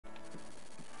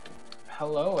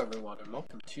Hello everyone and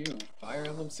welcome to Fire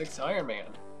Emblem 6 Ironman.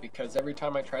 Because every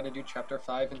time I try to do Chapter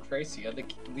 5 in Tracia, the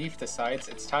leaf decides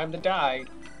it's time to die.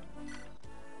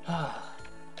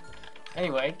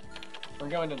 Anyway, we're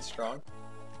going in strong.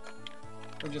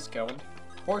 We're just going.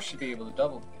 Boar should be able to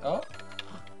double. Oh!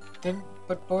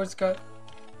 But Boar's got...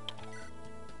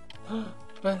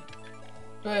 but...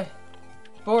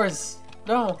 Boars!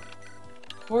 No!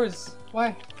 Boars!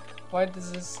 Why? Why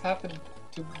does this happen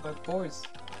to my Boars?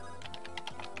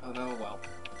 Oh no, well.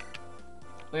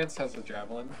 Lance has a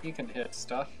javelin. He can hit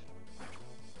stuff.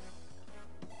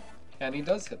 And he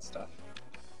does hit stuff.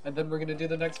 And then we're gonna do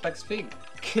the next best thing.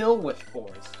 Kill with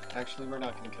boars. Actually, we're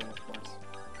not gonna kill with boars.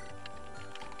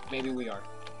 Maybe we are.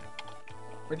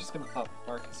 We're just gonna pop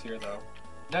Marcus here, though.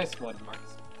 Nice one,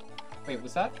 Marcus. Wait,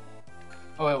 was that?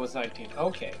 Oh, it was 19.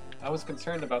 Okay. I was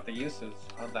concerned about the uses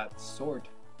on that sword.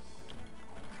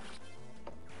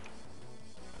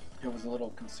 It was a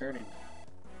little concerning.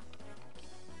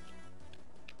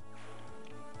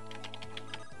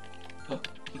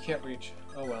 He can't reach.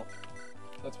 Oh well.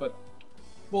 That's what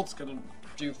Wolt's gonna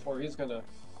do for. He's gonna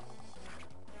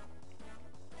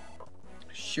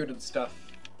shoot and stuff.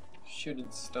 Shooting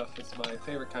stuff is my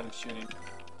favorite kind of shooting.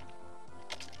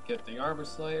 Get the Armor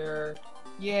Slayer.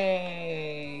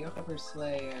 Yay! Armor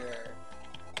Slayer.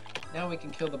 Now we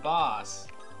can kill the boss.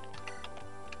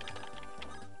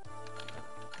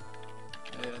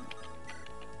 And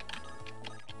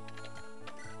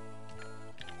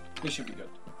we should be good.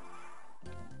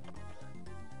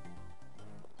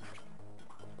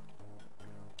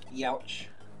 Youch.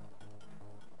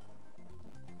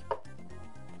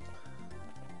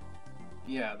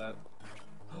 Yeah, that...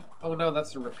 Oh no,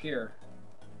 that's a repair.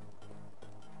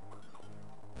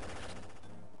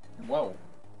 Whoa.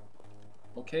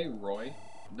 Okay, Roy.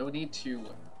 No need to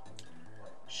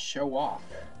show off.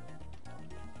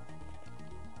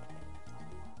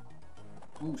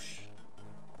 Whoosh.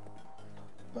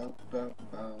 Bum bum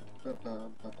bum bum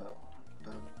bum bum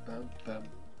bum bum bum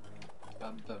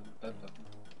bum bum bum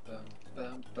bum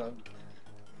bum bum.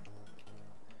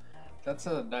 That's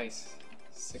a nice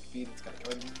sick beat. It's got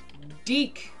going.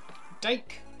 Deek,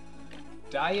 Dyke,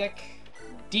 Dyak,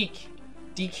 Deek,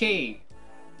 DK,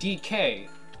 DK,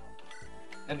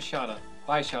 and Shauna.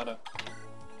 Bye, Shauna.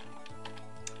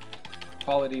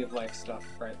 Quality of life stuff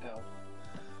right now.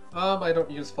 I don't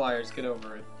use flyers. Get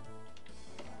over it.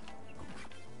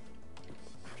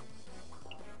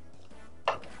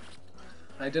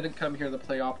 I didn't come here to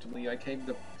play optimally. I came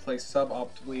to play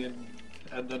suboptimally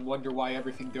and then wonder why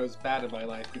everything goes bad in my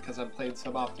life because I'm playing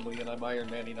suboptimally and I'm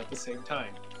Ironmanning at the same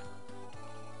time.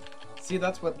 See,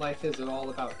 that's what life is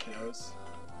all about, kiddos.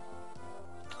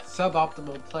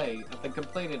 Suboptimal play and then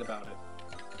complaining about it.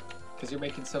 Because you're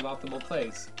making suboptimal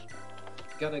plays.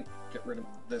 Gotta get rid of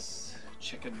this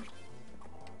chicken.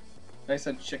 I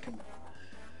said chicken.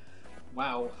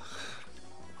 Wow.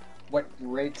 What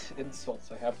great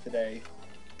insults I have today.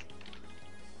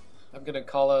 I'm gonna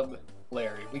call him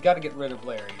Larry. We gotta get rid of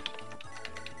Larry.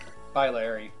 Bye,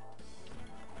 Larry.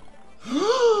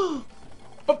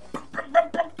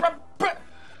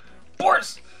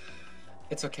 Boris!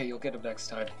 It's okay, you'll get him next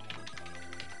time.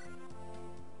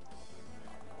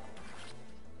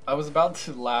 I was about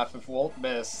to laugh if Walt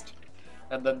missed,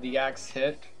 and then the axe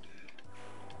hit,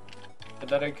 and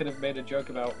then I could have made a joke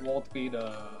about Walt being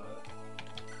a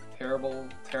terrible,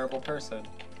 terrible person.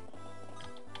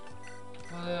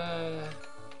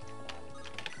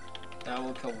 Now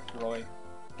we'll kill Roy.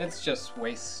 It's just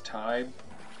waste time.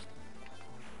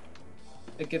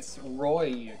 It gets Roy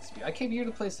XP. I came here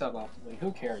to play suboptimally.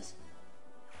 Who cares?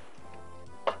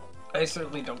 I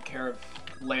certainly don't care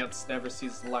if Lance never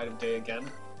sees the light of day again.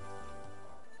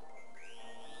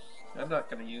 I'm not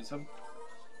gonna use him.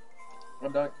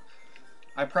 I'm not...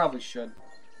 I probably should.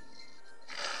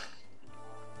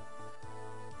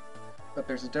 But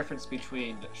there's a difference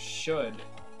between should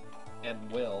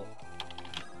and will.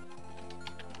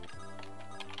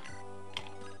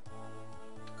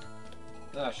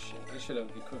 Ah shit, I should have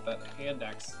equipped that hand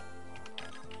axe.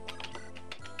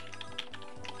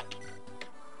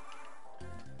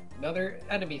 Another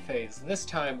enemy phase, this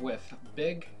time with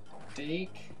Big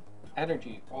Deek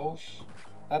Energy. Oh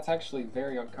that's actually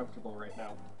very uncomfortable right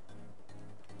now.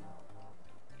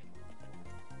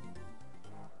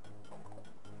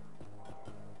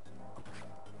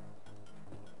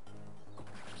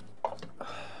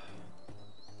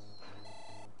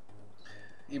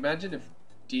 Imagine if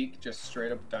Deke just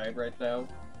straight up died right now.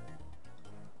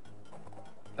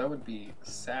 That would be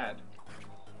sad.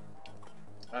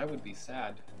 I would be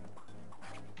sad.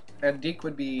 And Deke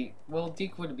would be... Well,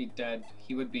 Deke wouldn't be dead.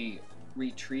 He would be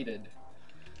retreated.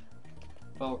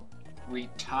 Well,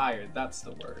 Retired, that's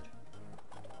the word.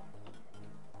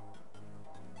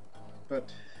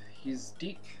 But he's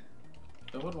Deke.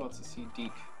 No one wants to see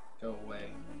Deke go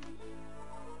away.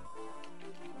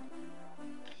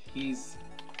 He's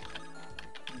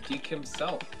Deke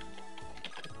himself.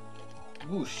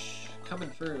 Whoosh, coming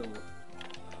through.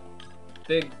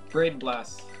 Big brain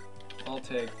blast. I'll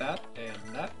take that,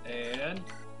 and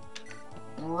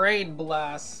brain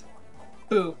blast.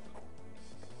 Boop.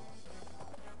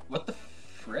 What the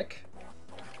frick?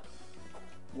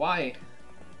 Why?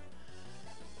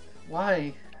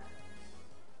 Why?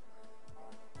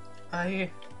 I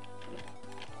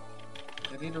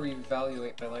need to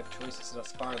reevaluate my life choices in a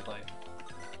sparring life.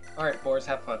 Alright, boars,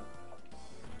 have fun.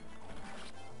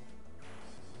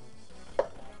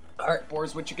 Alright,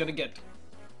 boars, what you gonna get?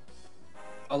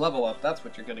 A level up, that's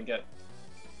what you're gonna get.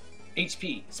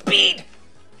 HP. Speed!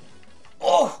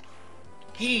 Oh!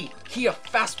 He a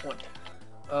fast one.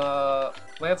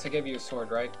 Lance, I gave you a sword,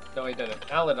 right? No, I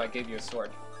didn't. Alan, I gave you a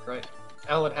sword, right?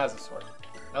 Alan has a sword.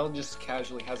 Alan just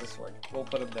casually has a sword. We'll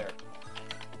put him there.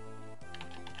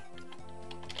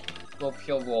 We'll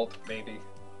heal Walt, maybe.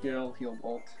 Yeah, I'll heal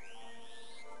Walt.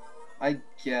 I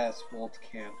guess Walt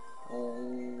can.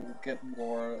 We'll get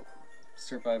more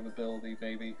survivability,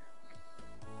 maybe.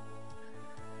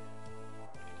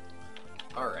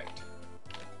 Alright.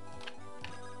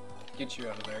 Get you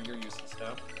out of there, you're useless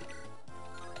now.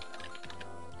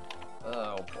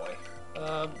 Oh boy.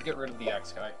 Get rid of the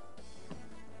axe guy.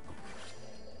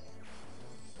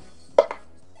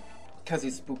 Cause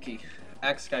he's spooky.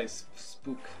 Axe guy's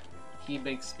spook. He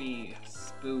makes me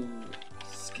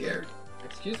scared.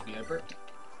 Excuse me, I burped.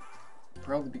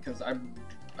 Probably because I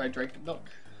drank milk.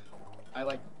 I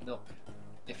like milk,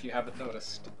 if you haven't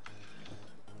noticed.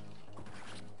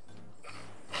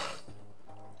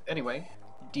 Anyway,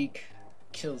 Deke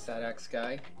kills that axe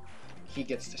guy. He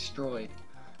gets destroyed.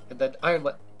 And then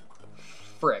Ironman...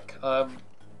 Frick.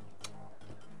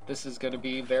 This is gonna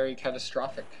be very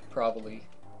catastrophic, probably.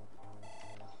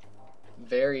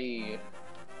 Very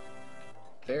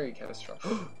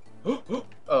catastrophic.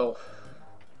 Oh.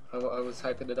 I was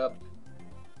hyping it up.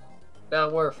 Now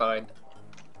we're fine.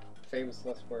 Famous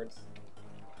last words.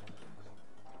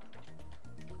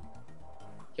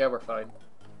 Yeah, we're fine.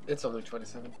 It's only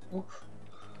 27. Ooh.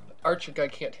 Archer guy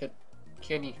can't hit.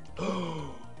 Can he?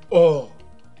 Oh!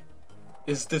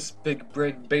 Is this big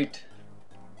brain bait?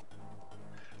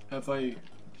 Have I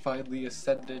finally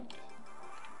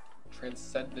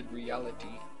transcended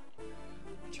reality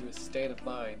to a state of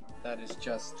mind that is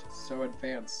just so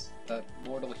advanced that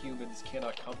mortal humans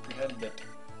cannot comprehend it?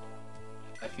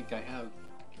 I think I have.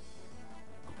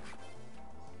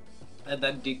 And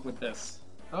then Deke with this.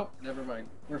 Oh, never mind.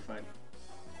 We're fine.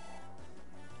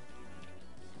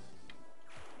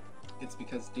 It's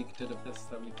because Deke did this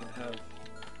that we can have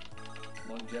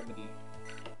longevity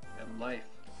and life.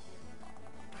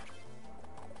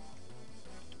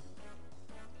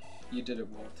 You did it,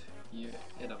 Walt. You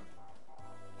hit him.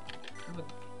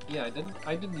 Yeah,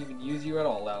 I didn't even use you at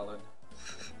all, Alan.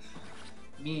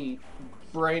 Me,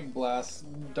 Brain Blast,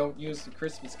 don't use the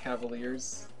Christmas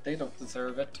Cavaliers. They don't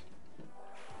deserve it.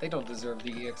 They don't deserve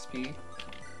the EXP.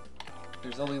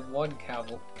 There's only one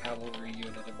cavalry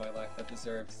unit in my life that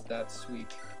deserves that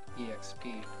sweet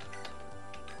EXP.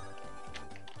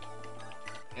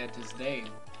 And his name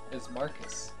is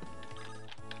Marcus.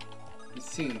 You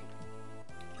see,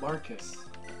 Marcus,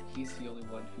 he's the only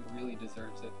one who really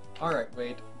deserves it. Alright,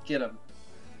 Wade, get him.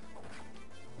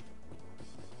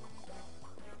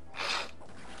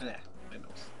 My nose.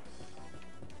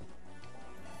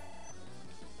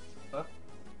 Huh?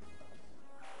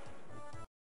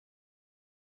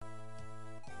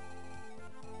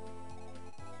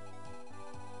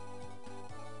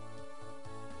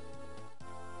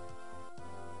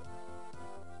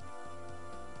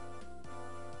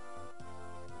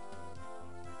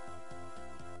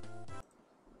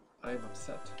 I'm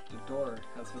upset. The door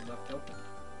has been left open.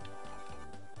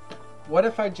 What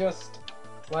if I just,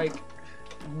 like,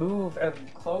 move and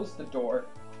close the door?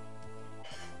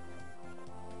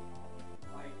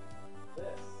 Like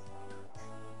this.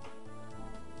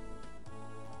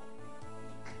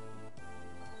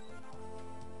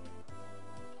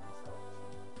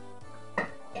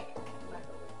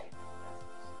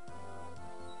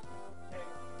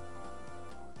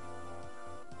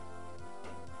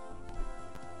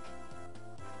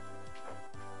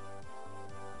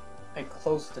 I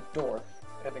close the door,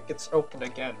 and it gets open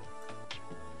again.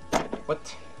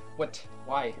 What?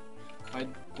 Why?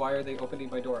 Why are they opening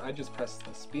my door? I just pressed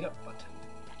the speed up button.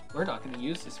 We're not going to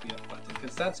use the speed up button,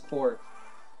 because that's for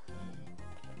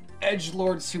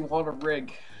edgelords who want a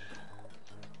rig.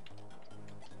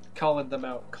 calling them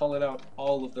out. Calling out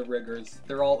all of the riggers.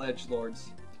 They're all edgelords.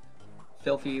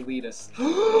 Filthy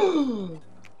elitists.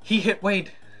 He hit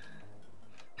Wade!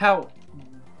 How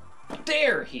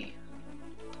dare he?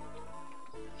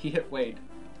 He hit Wade.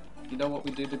 You know what we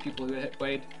do to people who hit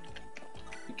Wade?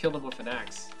 We kill them with an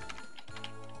axe.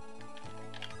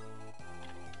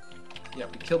 Yeah,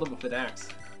 we kill them with an axe.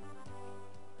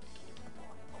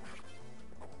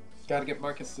 Gotta get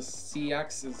Marcus to see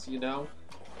axes, you know?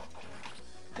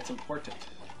 It's important.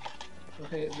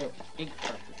 Okay, look, ink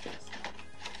cartridges.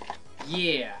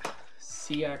 Yeah!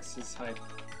 See axes hype.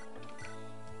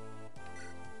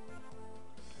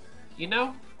 You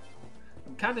know,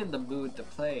 I'm kinda in the mood to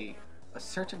play a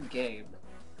certain game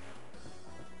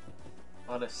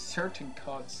on a certain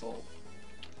console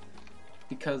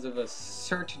because of a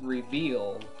certain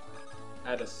reveal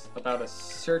about a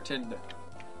certain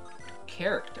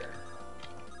character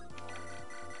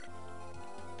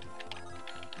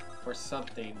or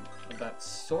something of that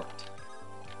sort.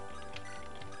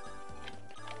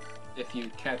 If you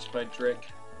catch my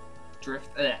drift,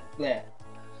 bleh.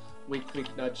 Wink,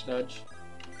 wink, nudge, nudge.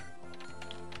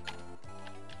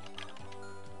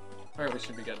 Alright, we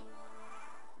should begin.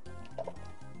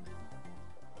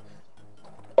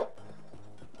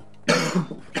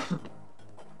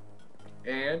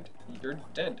 And you're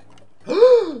dead.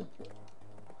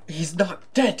 He's not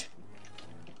dead!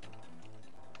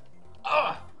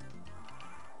 Ah!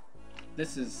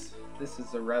 This is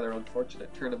a rather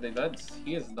unfortunate turn of events.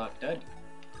 He is not dead.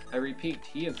 I repeat,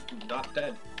 he is not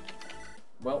dead.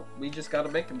 Well, we just gotta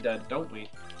make him dead, don't we?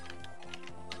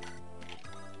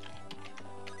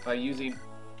 By using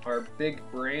our big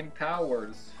brain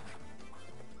powers.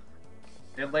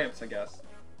 And lamps, I guess.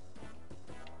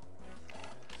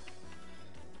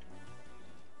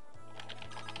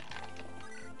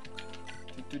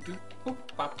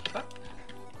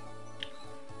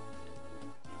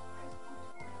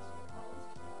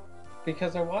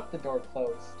 Because I want the door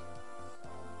closed.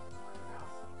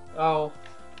 Oh.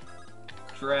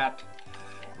 Drat.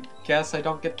 Guess I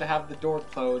don't get to have the door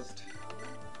closed.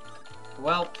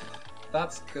 Well,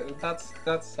 that's good.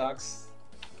 That sucks.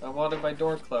 I wanted my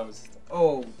door closed.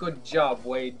 Oh, good job,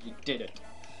 Wade. You did it.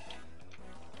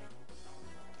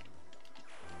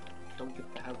 Don't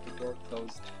get to have the door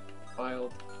closed.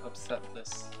 Mild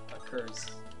upsetness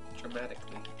occurs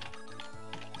dramatically.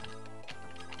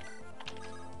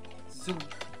 Zoom.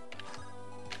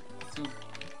 Zoom.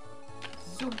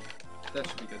 Zoom. That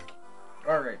should be good.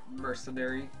 Alright,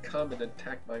 mercenary, come and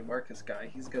attack my Marcus guy.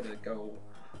 He's gonna go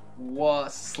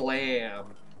slam.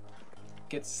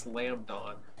 Get slammed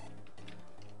on.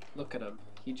 Look at him.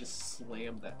 He just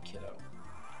slammed that kiddo.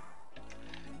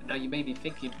 And now you may be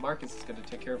thinking Marcus is gonna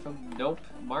take care of him. Nope.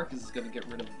 Marcus is gonna get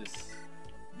rid of this.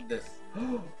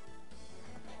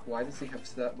 Why does he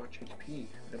have that much HP?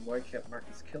 And why can't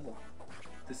Marcus kill him?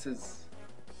 This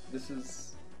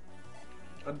is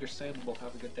understandable.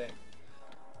 Have a good day.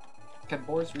 Can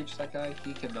Boris reach that guy?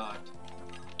 He cannot.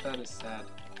 That is sad.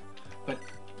 But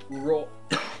Roy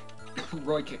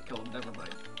can't kill him, never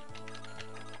mind.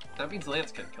 That means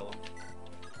Lance can't kill him.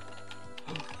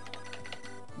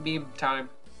 Meme time.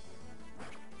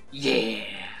 Yeah!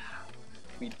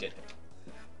 We did it.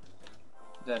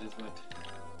 That is what.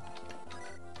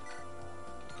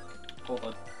 Hold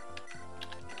on.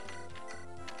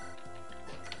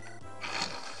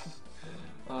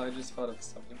 Oh, I just thought of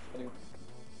something funny.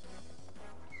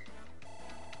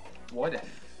 What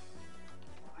if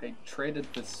I traded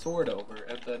the sword over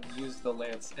and then used the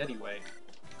lance anyway?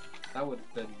 That would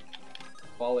have been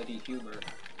quality humor.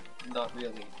 Not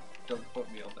really. Don't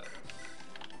quote me on that.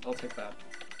 I'll take that.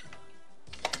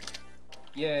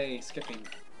 Yay, skipping.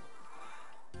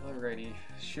 Alrighty,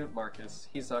 shoot Marcus.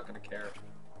 He's not gonna care.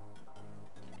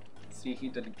 See, he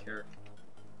didn't care.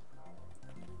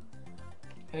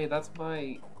 Hey, that's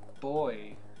my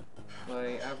boy.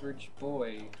 My average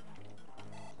boy.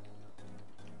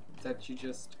 That you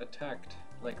just attacked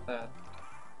like that.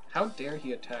 How dare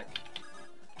he attack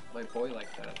my boy like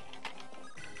that?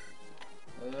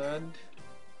 And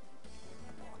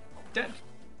dead.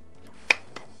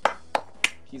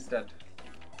 He's dead.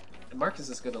 And Marcus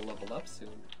is gonna level up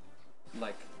soon.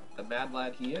 Like the mad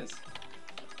lad he is.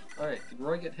 Alright, did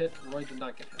Roy get hit? Roy did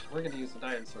not get hit. We're gonna use an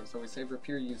iron sword, so we save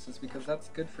rapier uses because that's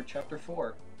good for chapter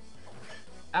 4.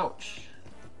 Ouch.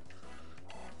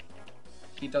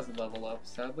 He doesn't level up,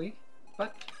 sadly,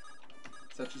 but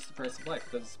such is the price of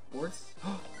life. Does Boris?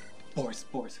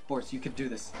 Boris, you can do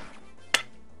this.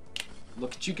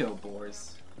 Look at you go,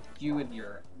 Boris. You and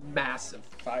your massive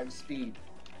 5 speed.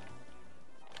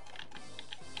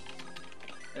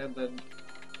 And then,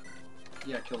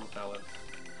 yeah, kill the Fallon.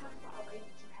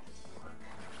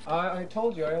 I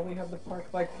told you I only have to park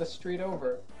like the street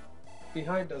over.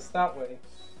 Behind us, that way.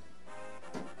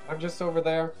 I'm just over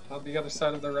there, on the other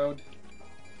side of the road.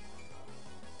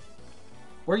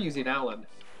 We're using Alan.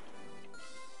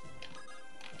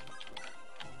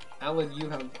 Alan, you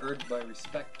have earned my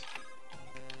respect.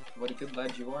 What a good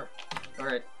lad you are.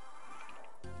 Alright.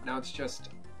 Now it's just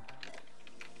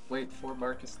wait for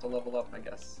Marcus to level up, I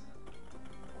guess.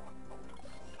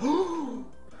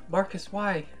 Marcus,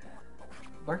 why?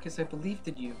 Marcus, I believed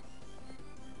in you.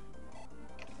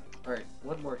 Alright,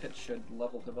 one more hit should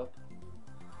level him up.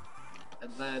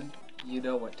 And then, you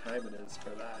know what time it is for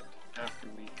that, after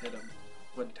we hit him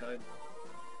one time.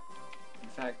 In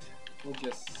fact, we'll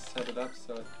just set it up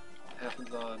so it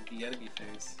happens on the enemy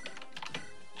phase.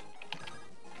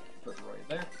 Put Roy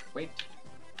there. Wait.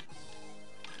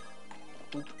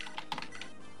 Oop.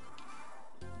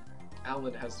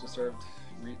 Alan has deserved,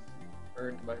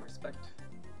 earned my respect.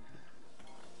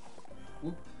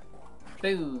 Whoop.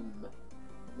 Boom.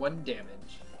 1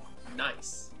 damage.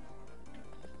 Nice.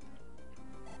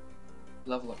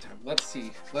 Level up time. Let's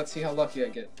see. Let's see how lucky I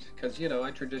get. Because, you know,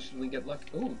 I traditionally get lucky.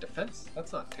 Ooh, defense.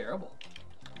 That's not terrible.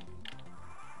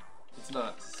 It's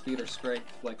not speed or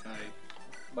strength like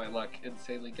my luck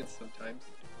insanely gets sometimes.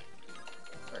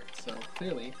 Alright, so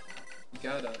clearly, you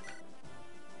gotta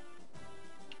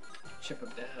chip him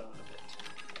down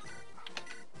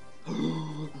a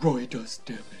bit. Roy does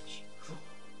damage.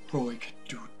 Roy can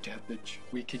do damage.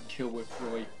 We can kill with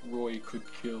Roy. Roy could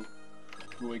kill.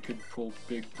 Roy could pull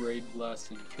big brain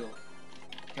blasts and kill.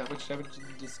 How much damage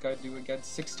did this guy do again?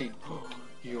 16.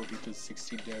 He only does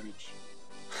 16 damage.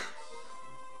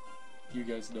 You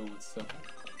guys know what's up.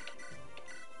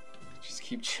 Just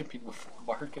keep chipping with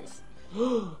Marcus.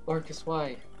 Marcus,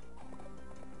 why?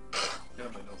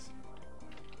 Got my nose.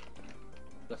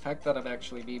 The fact that I'm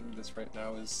actually needing this right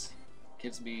now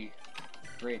gives me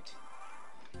great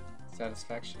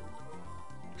satisfaction.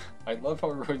 I love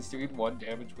how Roy's doing 1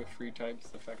 damage with 3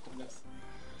 times effectiveness.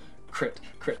 Crit,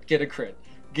 crit, get a crit,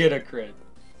 get a crit.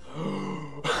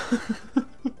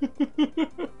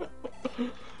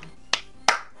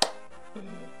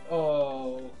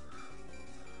 Oh.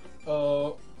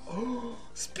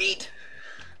 Speed!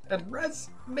 And Res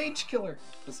Mage Killer!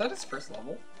 Was that his first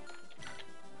level?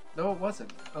 No, it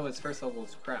wasn't. Oh, his first level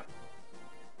was crap.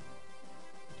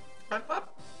 I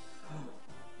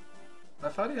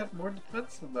thought he had more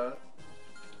defense than that.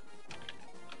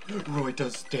 Roy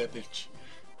does damage.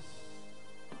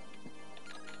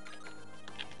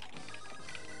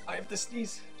 I have to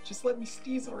sneeze. Just let me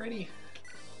sneeze already.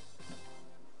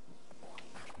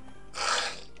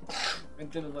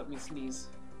 It didn't let me sneeze.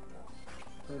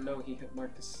 Oh no, he hit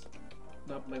Marcus.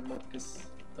 Not my Marcus.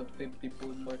 The baby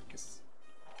boy Marcus.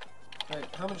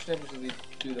 Alright, how much damage did he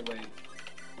do to Wade?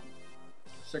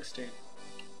 16.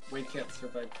 Wade can't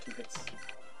survive 2 hits.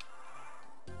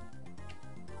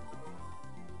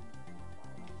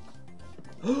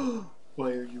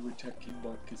 Why are you attacking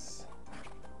Marcus?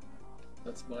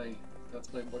 That's my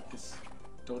Marcus.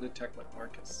 Don't attack my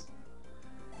Marcus.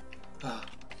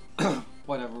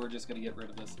 Whatever, we're just gonna get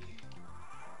rid of this.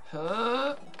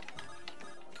 Huh?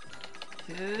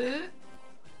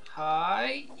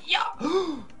 Hi. Yeah.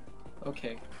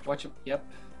 Okay, watch him. Yep,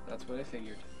 that's what I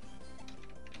figured.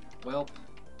 Well,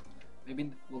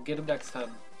 maybe we'll get him next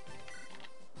time.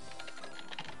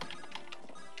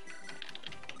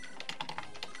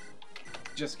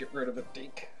 Just get rid of the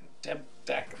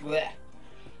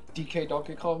DK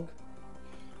Donkey Kong.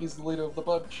 He's the leader of the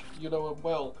bunch. You know him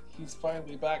well. He's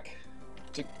finally back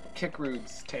to kick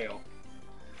Rude's tail.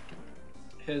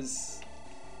 His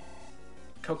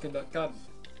coconut gun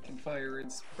can fire in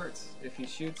spurts. If he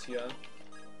shoots you,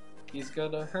 he's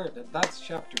gonna hurt. And that's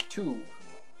chapter 2.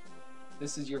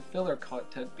 This is your filler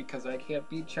content because I can't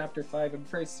beat chapter 5 in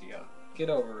Fracia.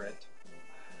 Get over it.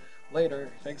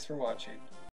 Later. Thanks for watching.